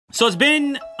So it's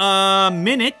been a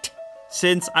minute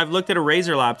since I've looked at a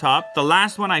Razer laptop. The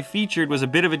last one I featured was a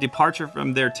bit of a departure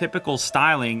from their typical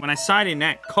styling. When I saw it in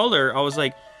that color, I was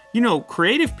like, you know,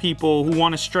 creative people who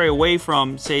want to stray away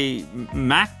from, say,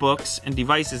 MacBooks and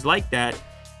devices like that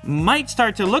might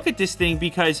start to look at this thing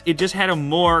because it just had a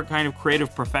more kind of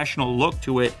creative professional look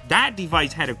to it. That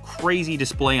device had a crazy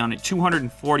display on it,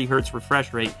 240 hertz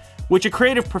refresh rate, which a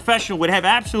creative professional would have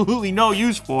absolutely no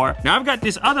use for. Now I've got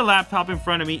this other laptop in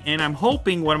front of me, and I'm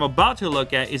hoping what I'm about to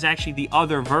look at is actually the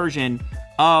other version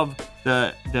of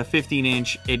the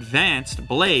 15-inch advanced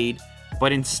blade,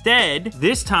 but instead,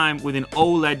 this time with an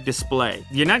OLED display.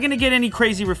 You're not gonna get any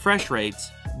crazy refresh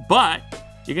rates, but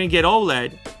you're gonna get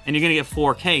OLED and you're gonna get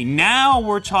 4K. Now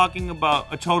we're talking about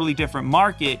a totally different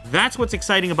market. That's what's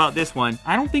exciting about this one.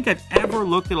 I don't think I've ever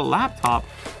looked at a laptop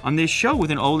on this show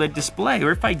with an OLED display,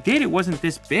 or if I did, it wasn't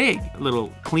this big. A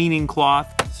little cleaning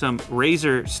cloth, some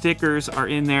Razer stickers are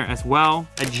in there as well.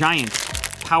 A giant,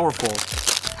 powerful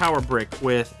power brick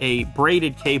with a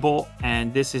braided cable,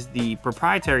 and this is the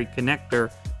proprietary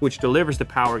connector which delivers the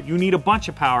power. You need a bunch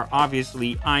of power,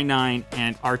 obviously, i9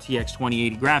 and RTX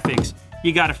 2080 graphics.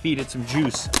 You gotta feed it some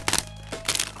juice.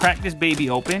 Crack this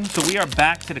baby open. So we are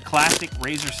back to the classic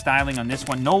Razer styling on this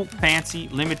one. No fancy,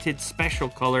 limited, special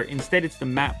color. Instead, it's the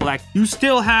matte black. You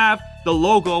still have the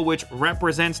logo, which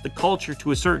represents the culture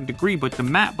to a certain degree, but the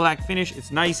matte black finish,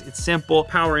 it's nice, it's simple.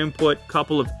 Power input,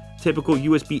 couple of typical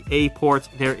USB-A ports.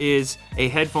 There is a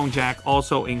headphone jack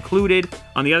also included.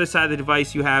 On the other side of the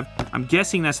device, you have, I'm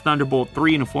guessing that's Thunderbolt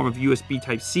 3 in the form of USB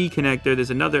Type-C connector.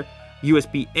 There's another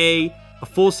USB-A, a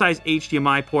full-size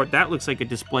HDMI port. That looks like a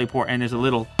display port, and there's a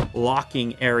little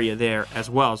locking area there as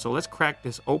well. So let's crack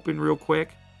this open real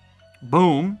quick.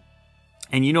 Boom.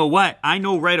 And you know what? I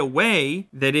know right away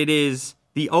that it is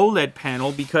the OLED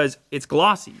panel because it's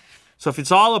glossy. So if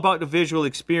it's all about the visual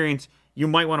experience, you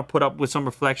might want to put up with some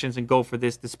reflections and go for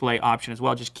this display option as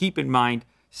well. Just keep in mind,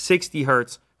 60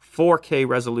 hertz, 4K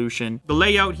resolution. The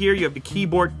layout here, you have the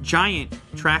keyboard, giant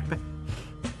trackpad.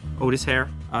 Otis hair.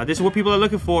 This is what people are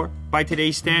looking for by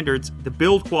today's standards. The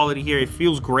build quality here, it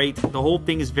feels great. The whole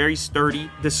thing is very sturdy.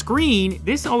 The screen,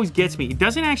 this always gets me. It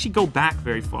doesn't actually go back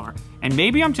very far. And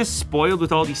maybe I'm just spoiled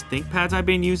with all these ThinkPads I've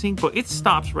been using, but it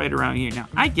stops right around here. Now,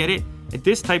 I get it. At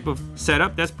this type of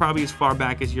setup, that's probably as far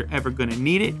back as you're ever gonna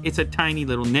need it. It's a tiny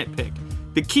little nitpick.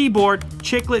 The keyboard,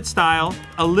 chiclet style,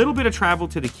 a little bit of travel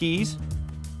to the keys.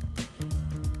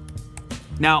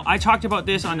 Now, I talked about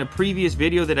this on the previous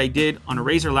video that I did on a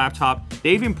Razer laptop.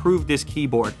 They've improved this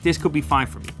keyboard. This could be fine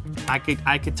for me. I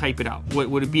could type it out.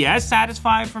 Would it be as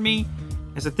satisfying for me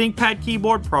as a ThinkPad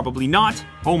keyboard? Probably not.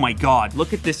 Oh my God,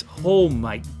 look at this. Oh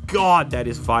my God, that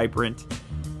is vibrant.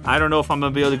 I don't know if I'm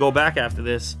gonna be able to go back after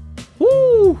this.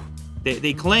 Woo!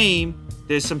 They claim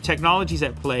there's some technologies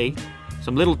at play,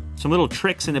 some little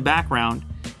tricks in the background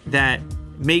that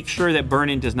make sure that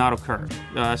burn-in does not occur.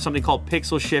 Something called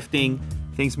pixel shifting.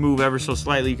 Things move ever so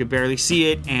slightly, you could barely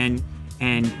see it, and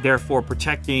therefore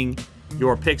protecting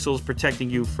your pixels, protecting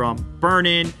you from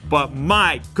burn-in. But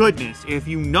my goodness, if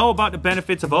you know about the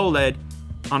benefits of OLED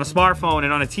on a smartphone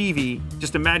and on a TV,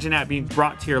 just imagine that being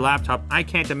brought to your laptop. I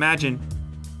can't imagine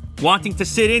wanting to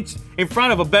sit in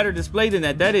front of a better display than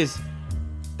that.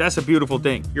 That's a beautiful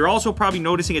thing. You're also probably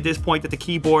noticing at this point that the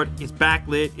keyboard is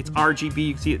backlit. It's RGB.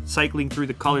 You can see it cycling through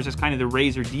the colors. That's kind of the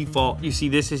Razer default. You see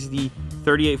this is the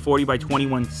 3840 by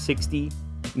 2160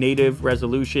 native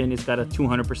resolution. It's got a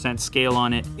 200% scale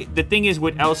on it. The thing is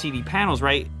with LCD panels,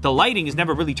 right? The lighting is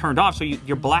never really turned off. So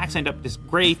your blacks end up this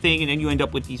gray thing, and then you end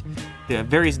up with the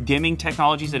various dimming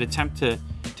technologies that attempt to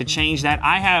change that.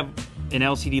 I have an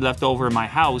LCD left over in my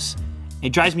house. It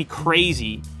drives me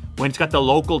crazy when it's got the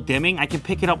local dimming. I can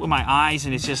pick it up with my eyes,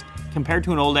 and it's just, compared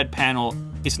to an OLED panel,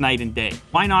 it's night and day.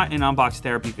 Why not an unbox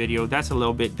therapy video? That's a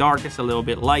little bit dark, it's a little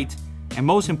bit light. And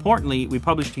most importantly, we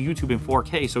publish to YouTube in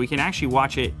 4K, so we can actually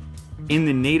watch it in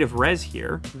the native res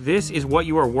here. This is what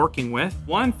you are working with.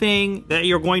 One thing that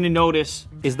you're going to notice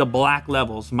is the black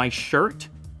levels. My shirt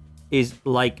is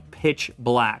like pitch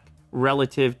black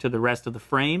relative to the rest of the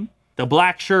frame. The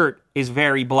black shirt is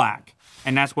very black,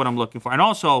 and that's what I'm looking for. And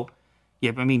also,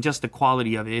 yeah, I mean, just the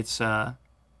quality of it, it's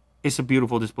a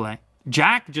beautiful display.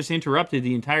 Jack just interrupted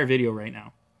the entire video right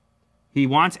now. He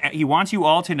wants you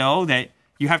all to know that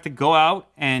you have to go out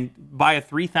and buy a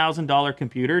 $3,000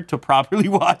 computer to properly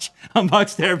watch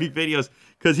Unbox Therapy videos,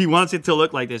 because he wants it to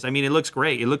look like this. I mean, it looks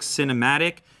great. It looks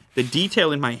cinematic. The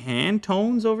detail in my hand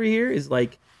tones over here is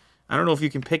like, I don't know if you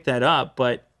can pick that up,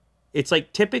 but it's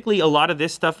like typically a lot of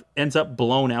this stuff ends up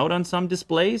blown out on some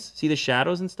displays. See the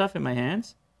shadows and stuff in my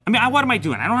hands? I mean, what am I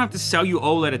doing? I don't have to sell you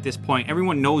OLED at this point.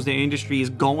 Everyone knows the industry is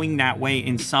going that way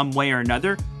in some way or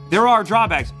another. There are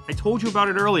drawbacks. I told you about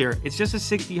it earlier. It's just a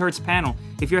 60 hertz panel.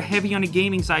 If you're heavy on the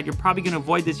gaming side, you're probably gonna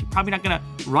avoid this. You're probably not gonna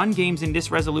run games in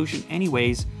this resolution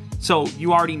anyways. So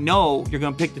you already know you're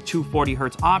gonna pick the 240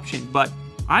 hertz option. But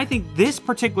I think this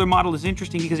particular model is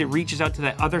interesting because it reaches out to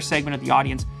that other segment of the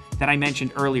audience that I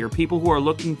mentioned earlier. People who are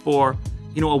looking for,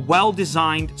 you know, a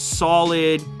well-designed,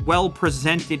 solid,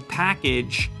 well-presented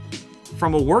package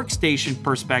from a workstation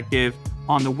perspective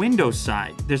on the Windows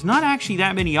side. There's not actually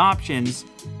that many options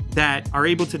that are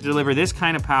able to deliver this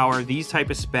kind of power, these type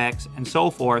of specs, and so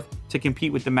forth to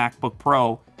compete with the MacBook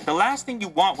Pro. The last thing you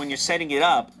want when you're setting it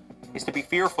up is to be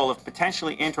fearful of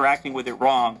potentially interacting with it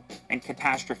wrong and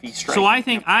catastrophe striking. So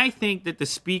I think that the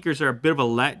speakers are a bit of a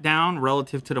letdown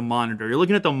relative to the monitor. You're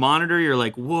looking at the monitor, you're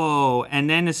like, whoa, and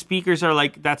then the speakers are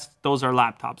like, those are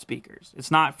laptop speakers.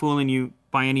 It's not fooling you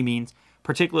by any means,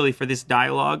 particularly for this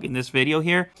dialogue in this video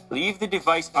here. Leave the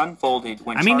device unfolded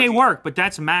when charging. They work, but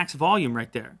that's max volume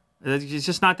right there. It's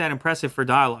just not that impressive for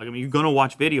dialogue. I mean, you're gonna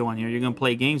watch video on here, you're gonna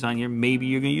play games on here, maybe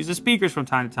you're gonna use the speakers from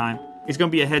time to time. It's gonna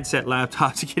be a headset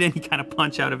laptop to get any kind of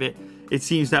punch out of it. It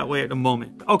seems that way at the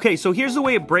moment. Okay, so here's the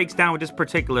way it breaks down with this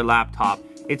particular laptop.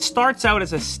 It starts out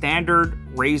as a standard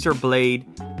Razer Blade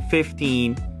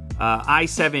 15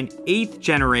 i7 8th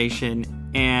generation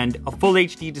and a full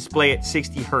HD display at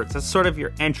 60 hertz. That's sort of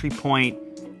your entry point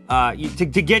to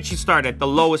get you started at the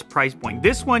lowest price point.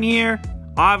 This one here,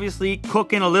 obviously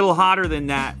cooking a little hotter than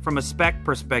that from a spec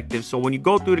perspective. So when you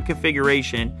go through the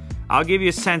configuration, I'll give you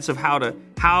a sense of how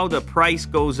the price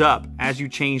goes up as you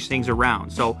change things around.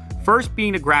 So first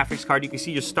being the graphics card, you can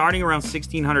see you're starting around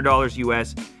 $1,600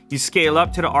 US. You scale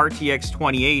up to the RTX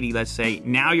 2080, let's say.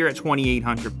 Now you're at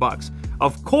 2,800 bucks.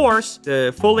 Of course,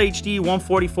 the full HD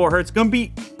 144 hertz gonna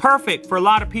be perfect for a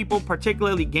lot of people,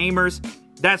 particularly gamers.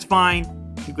 That's fine.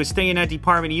 You could stay in that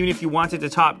department even if you wanted the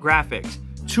top graphics.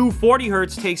 240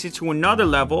 hertz takes it to another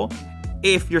level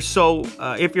if you're so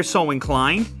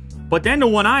inclined. But then the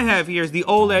one I have here is the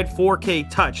OLED 4K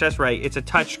touch. That's right, it's a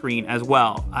touch screen as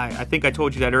well. I think I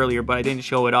told you that earlier, but I didn't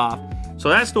show it off. So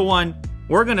that's the one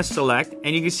we're gonna select,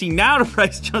 and you can see now the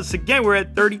price jumps again. We're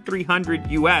at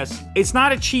 3,300 US. It's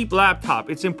not a cheap laptop.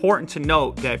 It's important to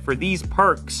note that for these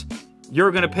perks,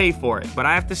 you're gonna pay for it. But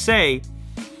I have to say,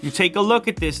 you take a look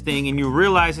at this thing and you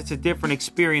realize it's a different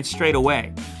experience straight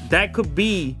away. That could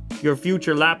be your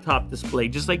future laptop display,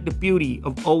 just like the beauty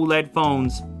of OLED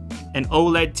phones and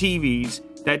OLED TVs.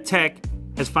 That tech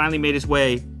has finally made its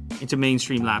way into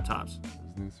mainstream laptops.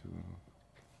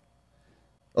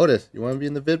 Otis, you want to be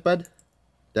in the vid, bud?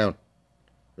 Down.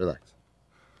 Relax.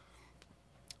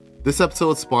 This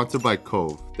episode is sponsored by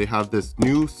Cove. They have this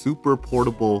new super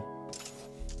portable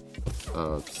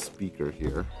speaker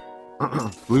here.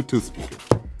 Bluetooth speaker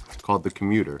called the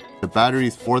Commuter. The battery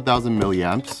is 4,000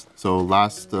 milliamps, so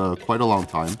lasts quite a long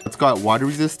time. It's got water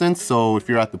resistance, so if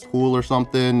you're at the pool or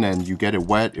something and you get it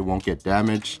wet, it won't get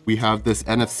damaged. We have this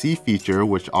NFC feature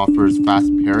which offers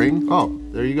fast pairing. Oh,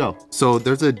 there you go. So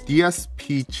there's a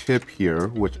DSP chip here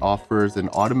which offers an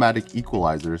automatic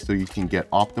equalizer so you can get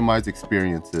optimized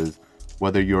experiences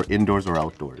whether you're indoors or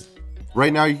outdoors.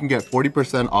 Right now you can get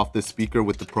 40% off this speaker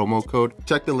with the promo code.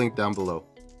 Check the link down below.